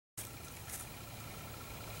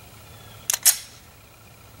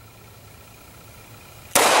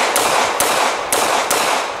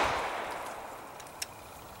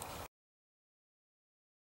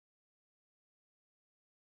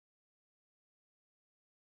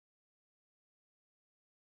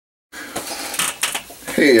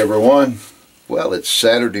Hey everyone, well it's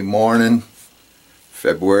Saturday morning,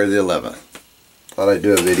 February the 11th. Thought I'd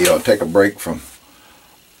do a video and take a break from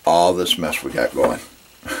all this mess we got going.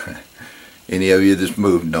 Any of you that's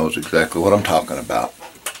moved knows exactly what I'm talking about.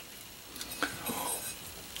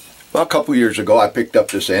 Well, a couple years ago I picked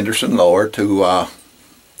up this Anderson lower to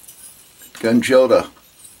gun show to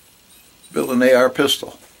build an AR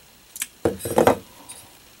pistol.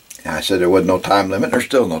 And I said there wasn't no time limit. There's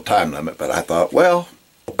still no time limit, but I thought, well,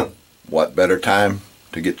 what better time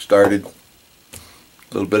to get started? A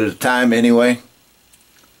little bit at a time anyway.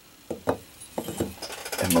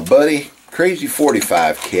 And my buddy, Crazy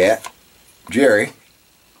 45 cat, Jerry,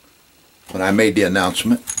 when I made the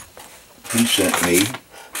announcement, he sent me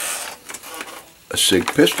a SIG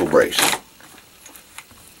pistol brace.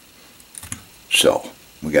 So,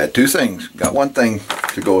 we got two things. Got one thing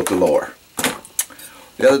to go with the lower.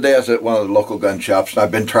 The other day I was at one of the local gun shops and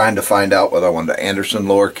I've been trying to find out whether I wanted an Anderson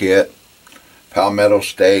lower kit, Palmetto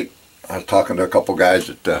State. I was talking to a couple guys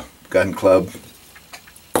at the gun club.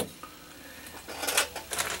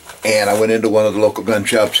 And I went into one of the local gun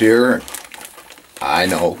shops here. I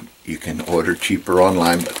know you can order cheaper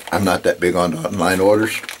online, but I'm not that big on online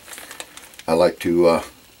orders. I like to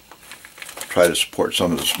try to support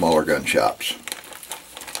some of the smaller gun shops.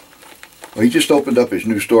 Well, he just opened up his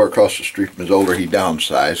new store across the street from his older. He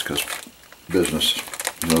downsized because business,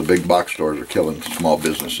 the big box stores are killing small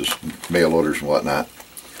businesses, mail orders and whatnot.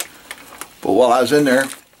 But while I was in there,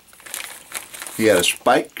 he had a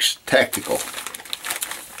Spikes Tactical.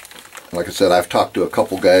 Like I said, I've talked to a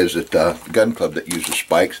couple guys at the gun club that uses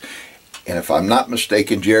Spikes, and if I'm not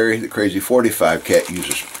mistaken, Jerry, the Crazy 45 cat,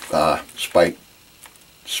 uses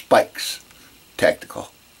Spikes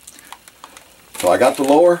Tactical. So I got the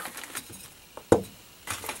lower,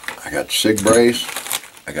 I got the SIG brace,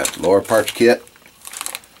 I got the lower parts kit.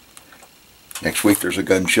 Next week there's a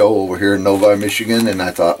gun show over here in Novi, Michigan, and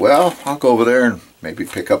I thought, well, I'll go over there and maybe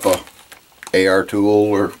pick up a AR tool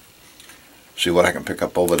or see what I can pick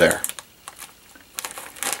up over there.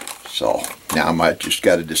 So now I might just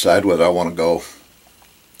got to decide whether I want to go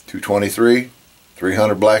 223,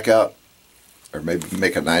 300 blackout, or maybe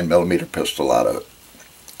make a 9mm pistol out of it.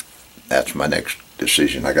 That's my next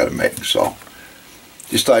decision I got to make. So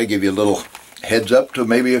just thought I'd give you a little heads up to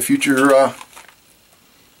maybe a future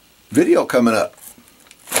video coming up.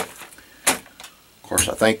 Of course,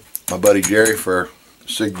 I thank my buddy Jerry for the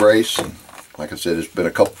SIG brace, and like I said, it's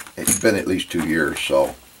been at least 2 years,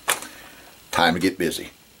 so time to get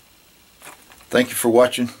busy. Thank you for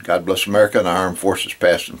watching. God bless America and our armed forces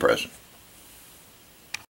past and present.